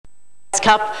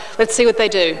Cup. Let's see what they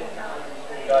do.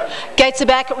 Gates are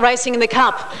back, racing in the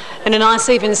Cup, and a nice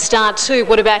even start too.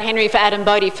 What about Henry for Adam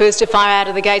Bodie? First to fire out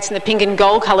of the gates in the pink and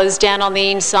gold colours down on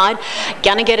the inside.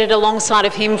 Gonna get it alongside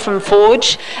of him from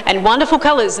Forge, and wonderful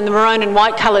colours in the maroon and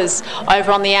white colours over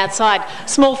on the outside.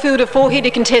 Small field of 4 here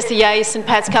to contest the Yea St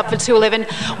Cup for 211.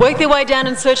 Work their way down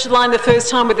and search the line the first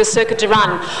time with the circuit to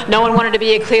run. No one wanted to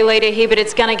be a clear leader here, but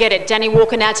it's gonna get it. Danny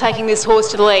Walker now taking this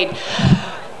horse to the lead.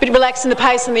 Bit relaxed in the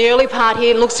pace in the early part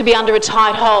here, looks to be under a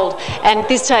tight hold. And at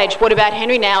this stage, What About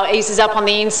Henry now eases up on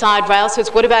the inside rail, so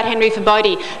it's What About Henry for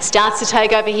Bodie. Starts to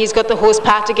take over, he's got the horse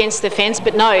parked against the fence,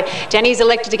 but no, Danny's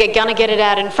elected to get Gonna Get It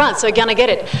out in front, so Gonna Get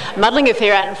It. Muddling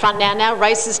Affair out in front now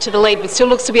races to the lead, but still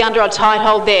looks to be under a tight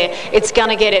hold there. It's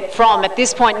Gonna Get It from, at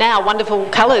this point now, Wonderful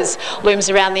Colours looms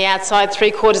around the outside,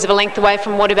 3/4 of a length away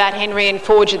from What About Henry and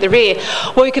Forge at the rear.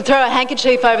 Well, you could throw a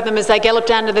handkerchief over them as they gallop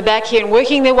down to the back here and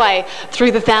working their way through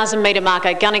the 1,000-metre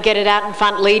marker. Gonna Get It out in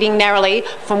front, leading narrowly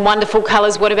from Wonderful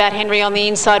Colours. What About Henry on the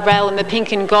inside rail in the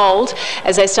pink and gold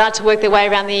as they start to work their way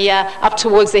around the up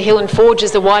towards the hill, and Forge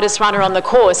is the widest runner on the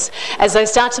course as they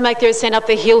start to make their ascent up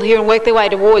the hill here and work their way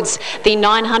towards the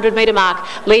 900-metre mark.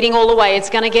 Leading all the way, it's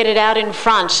Gonna Get It out in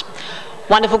front.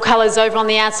 Wonderful Colours over on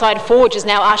the outside. Forge is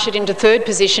now ushered into third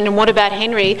position, and What About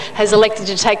Henry has elected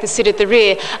to take the sit at the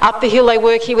rear. Up the hill they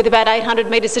work here with about 800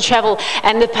 metres to travel,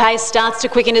 and the pace starts to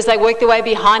quicken as they work their way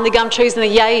behind the gum trees in the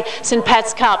Yea St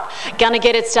Cup. Gonna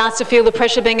Get It starts to feel the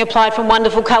pressure being applied from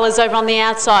Wonderful Colours over on the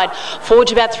outside.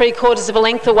 Forge about 3/4 of a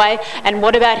length away, and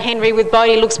What About Henry with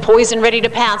Bodie looks poised and ready to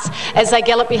pounce as they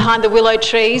gallop behind the willow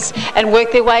trees and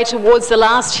work their way towards the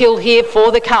last hill here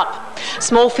for the Cup.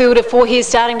 Small field of 4 here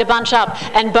starting to bunch up,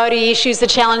 and Bodie issues the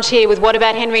challenge here with What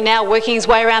About Henry now working his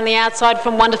way around the outside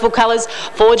from Wonderful Colours.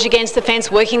 Forge against the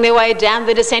fence, working their way down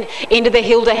the descent into the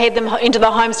hill to head them into the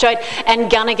home straight,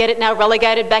 and Gonna Get It now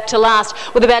relegated back to last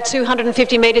with about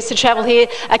 250 metres to travel here.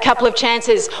 A couple of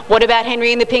chances. What About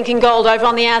Henry in the pink and gold over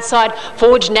on the outside.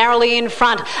 Forge narrowly in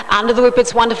front. Under the whip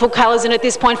it's Wonderful Colours, and at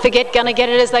this point forget Gonna Get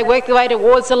It as they work their way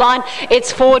towards the line.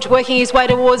 It's Forge working his way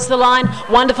towards the line.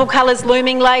 Wonderful Colours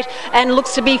looming late, and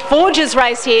looks to be Forge's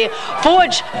race here.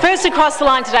 Forge first across the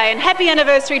line today, and happy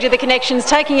anniversary to the Connections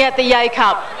taking out the Yea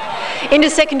Cup. Into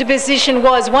second position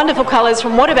was Wonderful Colours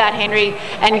from What About Henry,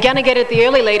 and Gonna Get It the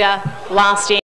early leader last in.